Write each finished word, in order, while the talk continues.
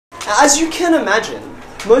As you can imagine,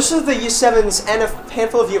 most of the Year 7s and a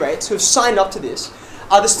handful of Year 8s who have signed up to this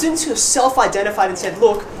are the students who have self-identified and said,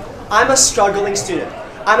 look, I'm a struggling student.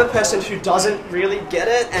 I'm a person who doesn't really get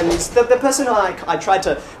it, and the person I tried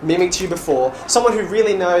to mimic to you before, someone who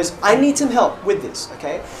really knows, I need some help with this,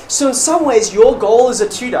 okay? So in some ways, your goal as a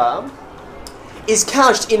tutor is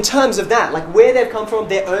couched in terms of that, like where they've come from,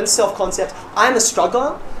 their own self-concept. I'm a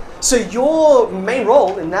struggler. So your main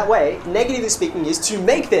role in that way, negatively speaking, is to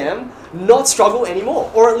make them not struggle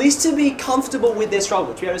anymore, or at least to be comfortable with their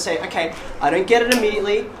struggle. To be able to say, okay, I don't get it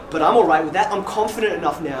immediately, but I'm all right with that. I'm confident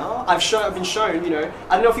enough now. I've been shown, you know,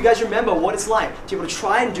 I don't know if you guys remember what it's like to be able to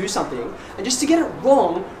try and do something, and just to get it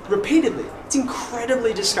wrong repeatedly. It's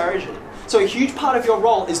incredibly discouraging. So a huge part of your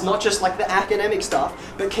role is not just like the academic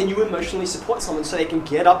stuff, but can you emotionally support someone so they can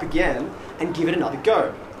get up again and give it another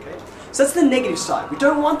go? So that's the negative side. We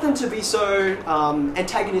don't want them to be so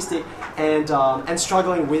antagonistic and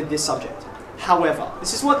struggling with this subject. However,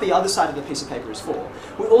 this is what the other side of the piece of paper is for.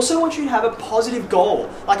 We also want you to have a positive goal.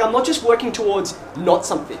 Like, I'm not just working towards not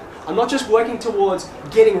something. I'm not just working towards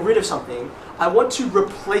getting rid of something. I want to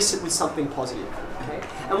replace it with something positive. Okay?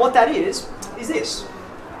 And what that is this.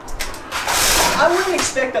 I wouldn't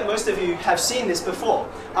expect that most of you have seen this before.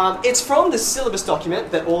 It's from the syllabus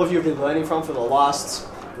document that all of you have been learning from for the last,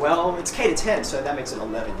 well, it's K to 10, so that makes it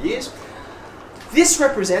 11 years. This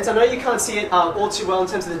represents, I know you can't see it all too well in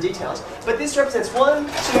terms of the details, but this represents 1,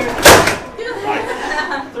 2,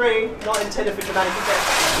 3, not intended for dramatic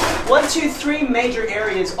effect. 1, 2, 3 major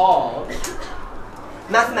areas of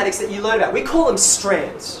mathematics that you learn about. We call them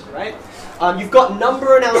strands, right? You've got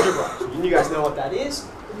number and algebra. You guys know what that is.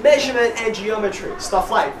 Measurement and geometry, stuff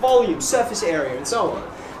like volume, surface area, and so on.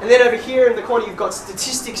 And then over here in the corner, you've got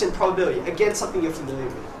statistics and probability. Again, something you're familiar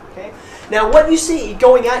with. Okay? Now, what you see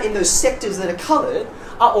going out in those sectors that are coloured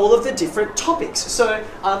are all of the different topics. So,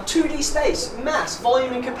 2D space, mass,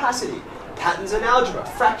 volume and capacity, patterns and algebra,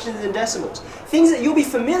 fractions and decimals. Things that you'll be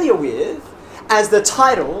familiar with as the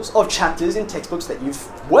titles of chapters in textbooks that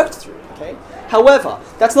you've worked through. Okay? However,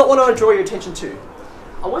 that's not what I want to draw your attention to.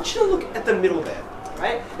 I want you to look at the middle there.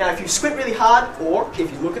 Right? Now, if you squint really hard, or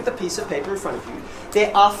if you look at the piece of paper in front of you,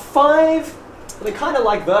 there are 5, they're kind of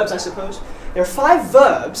like verbs, I suppose. There are 5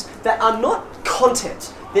 verbs that are not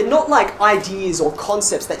content. They're not like ideas or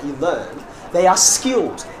concepts that you learn. They are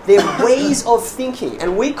skills. They're ways of thinking,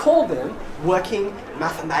 and we call them working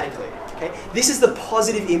mathematically. Okay? This is the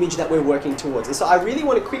positive image that we're working towards. And so I really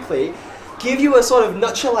want to quickly give you a sort of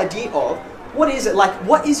nutshell idea of what is it like?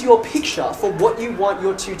 What is your picture for what you want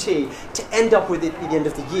your tutee to end up with at the end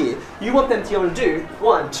of the year? You want them to be able to do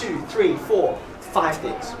 1, 2, 3, 4, 5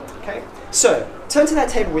 things. Okay? So, turn to that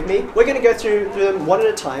table with me. We're going to go through them one at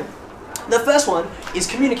a time. The first one is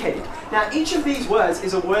communicating. Now, each of these words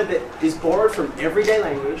is a word that is borrowed from everyday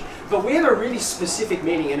language, but we have a really specific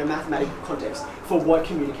meaning in a mathematical context for what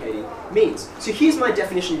communicating means. So here's my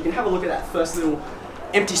definition. You can have a look at that first little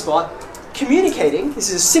empty spot. Communicating, this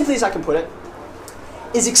is as simply as I can put it,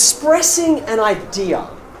 is expressing an idea.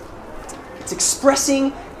 It's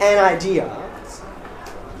expressing an idea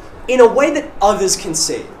in a way that others can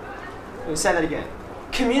see. Let me say that again.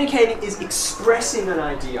 Communicating is expressing an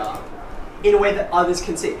idea in a way that others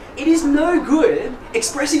can see. It is no good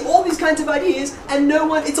expressing all these kinds of ideas and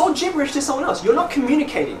it's all gibberish to someone else. You're not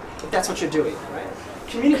communicating if that's what you're doing, right?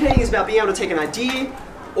 Communicating is about being able to take an idea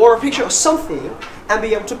or a picture of something and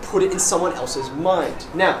be able to put it in someone else's mind.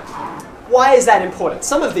 Now, why is that important?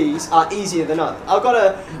 Some of these are easier than others. I've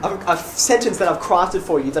got a sentence that I've crafted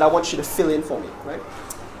for you that I want you to fill in for me, right?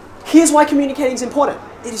 Here's why communicating is important.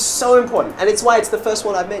 It is so important, and it's why it's the first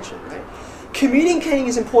one I've mentioned, right? Communicating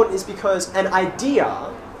is important is because an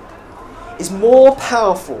idea is more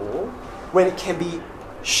powerful when it can be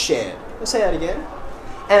shared. Let's say that again.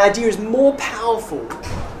 An idea is more powerful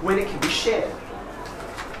when it can be shared.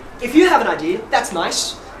 If you have an idea, that's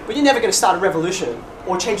nice, but you're never going to start a revolution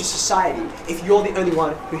or change a society if you're the only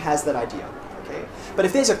one who has that idea. Okay? But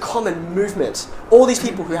if there's a common movement, all these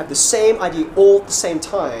people who have the same idea all at the same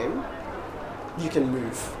time, you can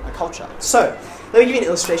move a culture. So, let me give you an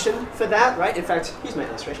illustration for that, right? In fact, here's my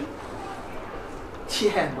illustration.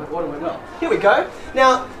 Yeah, my water went well. Here we go.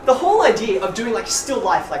 Now, the whole idea of doing like still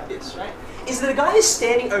life like this, right, is that a guy is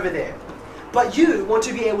standing over there, but you want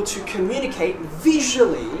to be able to communicate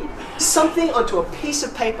visually something onto a piece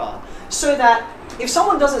of paper so that if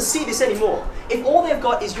someone doesn't see this anymore, if all they've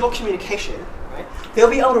got is your communication, right, they'll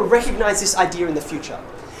be able to recognize this idea in the future.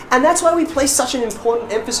 And that's why we place such an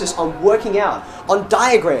important emphasis on working out, on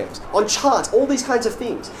diagrams, on charts, all these kinds of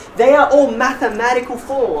things. They are all mathematical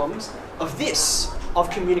forms of this, of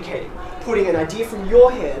communicating, putting an idea from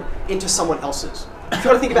your head into someone else's. you've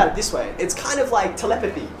got to think about it this way. It's kind of like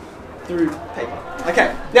telepathy through paper.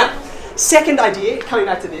 Okay, now, second idea, coming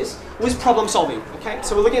back to this, was problem solving. Okay,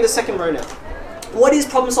 so we're looking at the second row now. What is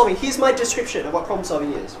problem solving? Here's my description of what problem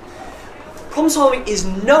solving is. Problem solving is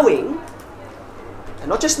knowing, and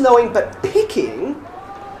not just knowing, but picking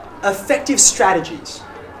effective strategies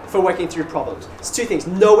for working through problems. It's two things,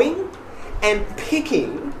 knowing and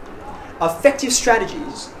picking effective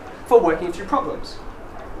strategies for working through problems.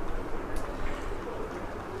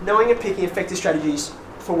 Knowing and picking effective strategies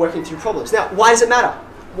for working through problems. Now, why does it matter?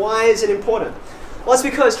 Why is it important? Well, it's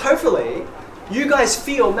because hopefully you guys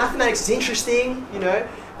feel mathematics is interesting, you know,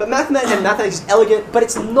 but mathematics is elegant, but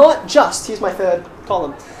it's not just, here's my third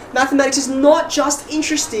column, mathematics is not just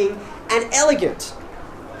interesting and elegant.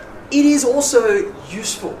 It is also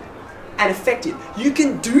useful and effective. You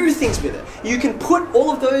can do things with it. You can put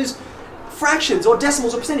all of those fractions or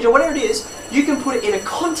decimals or percentage or whatever it is, you can put it in a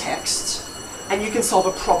context and you can solve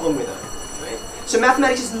a problem with it. Right? So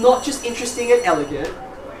mathematics is not just interesting and elegant,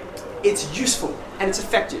 it's useful and it's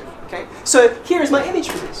effective. Okay? So here is my image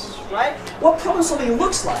for this. Right? What problem solving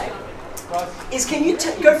looks like is can you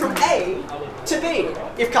go from A to B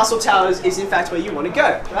if Castle Towers is in fact where you want to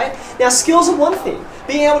go. Right? Now skills are one thing.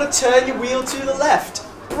 Being able to turn your wheel to the left,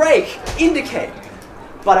 brake, indicate.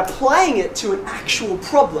 But applying it to an actual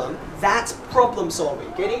problem, that's problem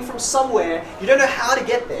solving. Getting from somewhere, you don't know how to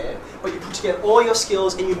get there, but you put together all your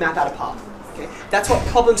skills and you map out a path. Okay? That's what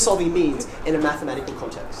problem solving means in a mathematical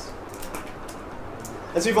context.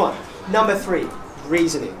 Let's move on. Number 3,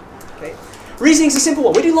 reasoning. Okay? Reasoning is a simple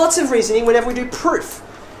one. We do lots of reasoning whenever we do proof.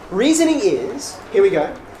 Reasoning is, here we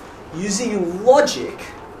go, using logic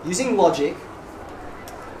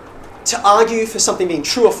to argue for something being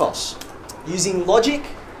true or false. Using logic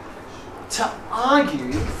to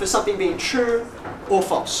argue for something being true or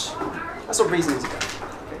false. That's what reasoning is about.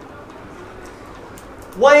 Okay.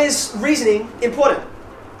 Why is reasoning important?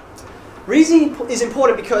 Reasoning is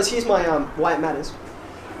important because, here's my why it matters,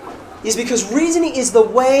 is because reasoning is the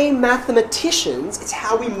way mathematicians, it's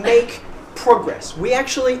how we make progress. We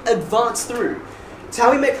actually advance through. It's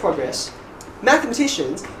how we make progress.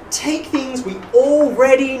 Mathematicians take things we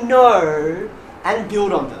already know and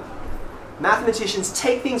build on them. Mathematicians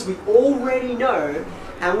take things we already know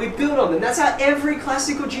and we build on them. That's how every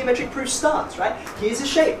classical geometric proof starts, right? Here's a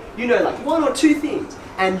shape. You know like one or two things.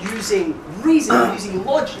 And using reason, using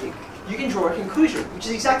logic, you can draw a conclusion, which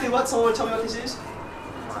is exactly what, someone want to tell me what this is?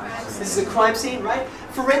 This is a crime scene, right?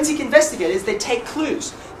 Forensic investigators, they take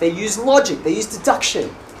clues. They use logic, they use deduction,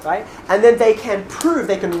 right? And then they can prove,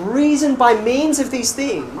 they can reason by means of these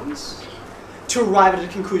things to arrive at a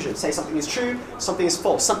conclusion. Say something is true, something is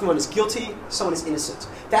false, someone is guilty, someone is innocent.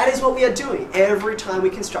 That is what we are doing every time we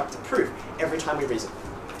construct a proof, every time we reason.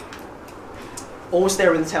 Almost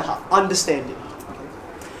there in the tail half, understanding. Okay.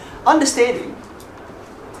 Understanding,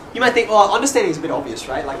 you might think, oh, understanding is a bit obvious,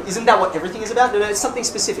 right? Like, isn't that what everything is about? No, it's something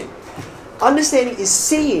specific. Understanding is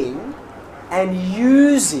seeing and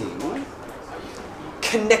using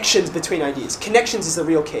connections between ideas. Connections is the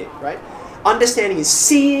real key, right? Understanding is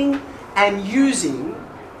seeing and using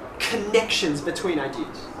connections between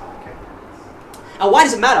ideas. Okay. And why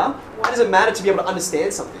does it matter? Why does it matter to be able to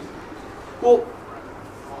understand something? Well,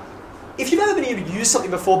 if you've ever been able to use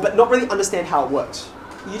something before but not really understand how it works,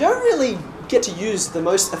 you don't really get to use the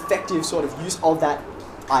most effective sort of use of that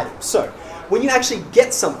item. So, when you actually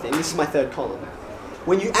get something, this is my third column,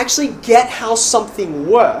 when you actually get how something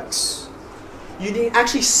works, you need to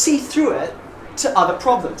actually see through it to other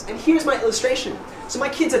problems. And here's my illustration. So my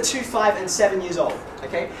kids are 2, 5, and 7 years old,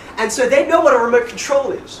 okay? And so they know what a remote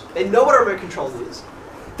control is. They know what a remote control is.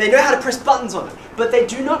 They know how to press buttons on it, but they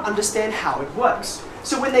do not understand how it works.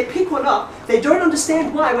 So when they pick one up, they don't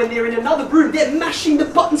understand why when they're in another room, they're mashing the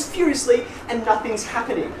buttons furiously and nothing's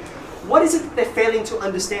happening. What is it that they're failing to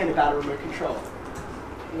understand about a remote control?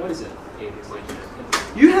 What is it?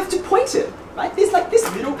 You have to point it, right? There's like this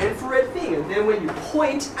little infrared thing, and then when you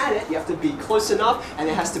point at it, you have to be close enough, and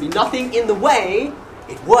there has to be nothing in the way.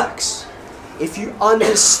 It works. If you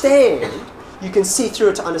understand, you can see through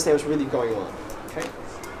it to understand what's really going on. Okay?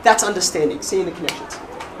 That's understanding, seeing the connections.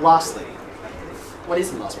 Lastly, what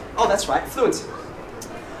is the last one? Oh, that's right, fluency.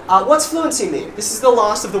 What's fluency mean? This is the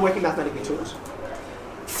last of the working mathematical tools.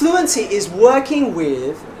 Fluency is working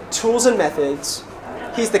with tools and methods,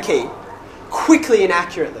 here's the key, quickly and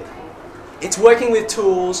accurately. It's working with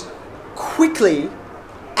tools quickly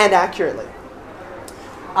and accurately.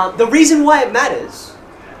 The reason why it matters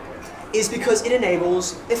is because it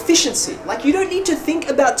enables efficiency. Like, you don't need to think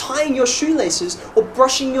about tying your shoelaces or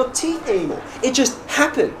brushing your teeth anymore. It just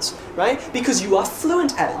happens, right? Because you are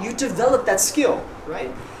fluent at it. You develop that skill,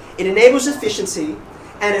 right? it enables efficiency,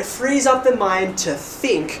 and it frees up the mind to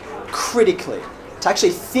think critically. To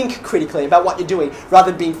actually think critically about what you're doing,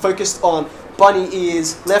 rather than being focused on bunny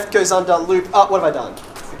ears, left goes under, loop, what have I done?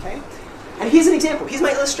 Okay? And here's an example. Here's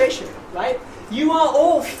my illustration, right? You are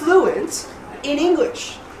all fluent in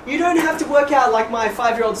English. You don't have to work out like my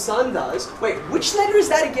 5-year-old son does. Wait, which letter is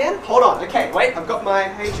that again? Hold on. Okay, wait, I've got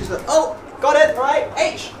my H's. Oh, got it, all right?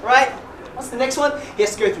 H, right? What's the next one? He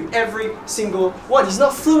has to go through every single one. He's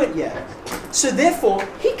not fluent yet. So therefore,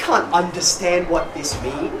 he can't understand what this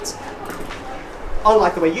means,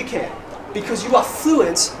 unlike the way you can, because you are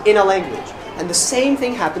fluent in a language. And the same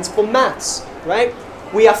thing happens for maths, right?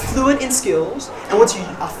 We are fluent in skills, and once you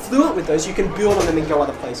are fluent with those, you can build on them and go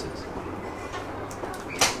other places.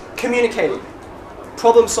 Communicating,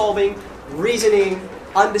 problem solving, reasoning,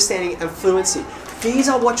 understanding, and fluency. These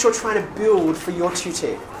are what you're trying to build for your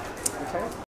 2T.